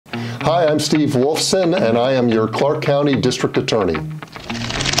Hi, I'm Steve Wolfson, and I am your Clark County District Attorney.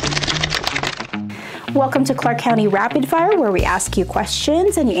 Welcome to Clark County Rapid Fire, where we ask you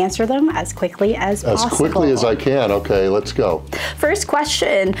questions and you answer them as quickly as possible. As quickly as I can. Okay, let's go. First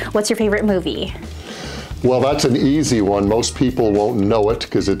question, what's your favorite movie? Well, that's an easy one. Most people won't know it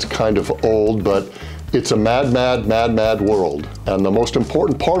because it's kind of old, but it's a mad, mad, mad, mad world. And the most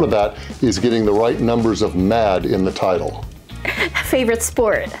important part of that is getting the right numbers of mad in the title. Favorite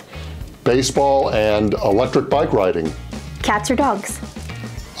sport? Baseball and electric bike riding. Cats or dogs?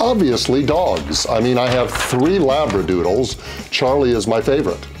 Obviously dogs. I mean, I have 3 Labradoodles. Charlie is my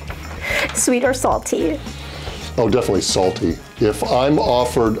favorite. Sweet or salty? Oh, definitely salty. If I'm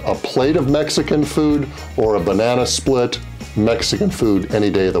offered a plate of Mexican food or a banana split, Mexican food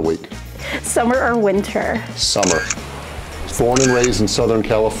any day of the week. Summer or winter? Summer. Born and raised in Southern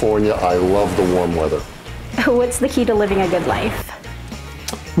California, I love the warm weather. What's the key to living a good life?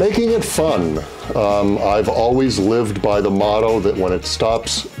 Making it fun. I've always lived by the motto that when it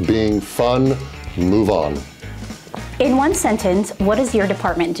stops being fun, move on. In one sentence, what does your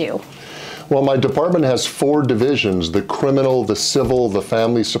department do? Well, my department has 4 divisions: the criminal, the civil, the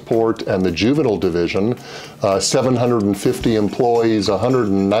family support, and the juvenile division. 750 employees,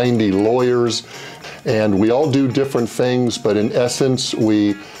 190 lawyers, and we all do different things, but in essence,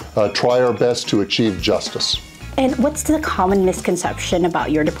 we try our best to achieve justice. And what's the common misconception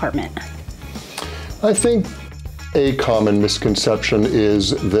about your department? I think a common misconception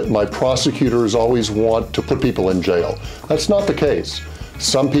is that my prosecutors always want to put people in jail. That's not the case.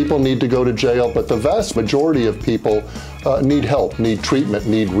 Some people need to go to jail, but the vast majority of people need help, need treatment,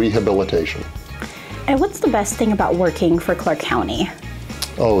 need rehabilitation. And what's the best thing about working for Clark County?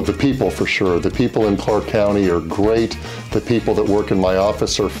 Oh, the people for sure. The people in Clark County are great. The people that work in my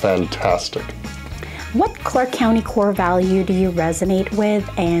office are fantastic. What Clark County core value do you resonate with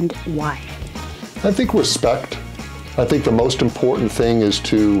and why? I think respect. I think the most important thing is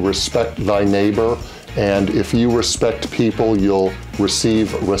to respect thy neighbor, and if you respect people, you'll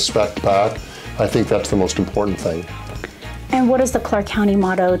receive respect back. I think that's the most important thing. And what does the Clark County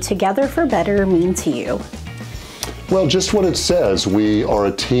motto, "Together for Better," mean to you? Well, just what it says. We are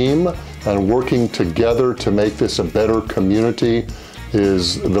a team, and working together to make this a better community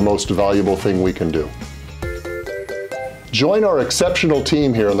is the most valuable thing we can do. Join our exceptional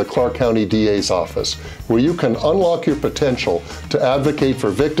team here in the Clark County DA's office, where you can unlock your potential to advocate for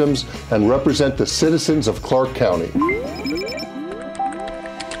victims and represent the citizens of Clark County.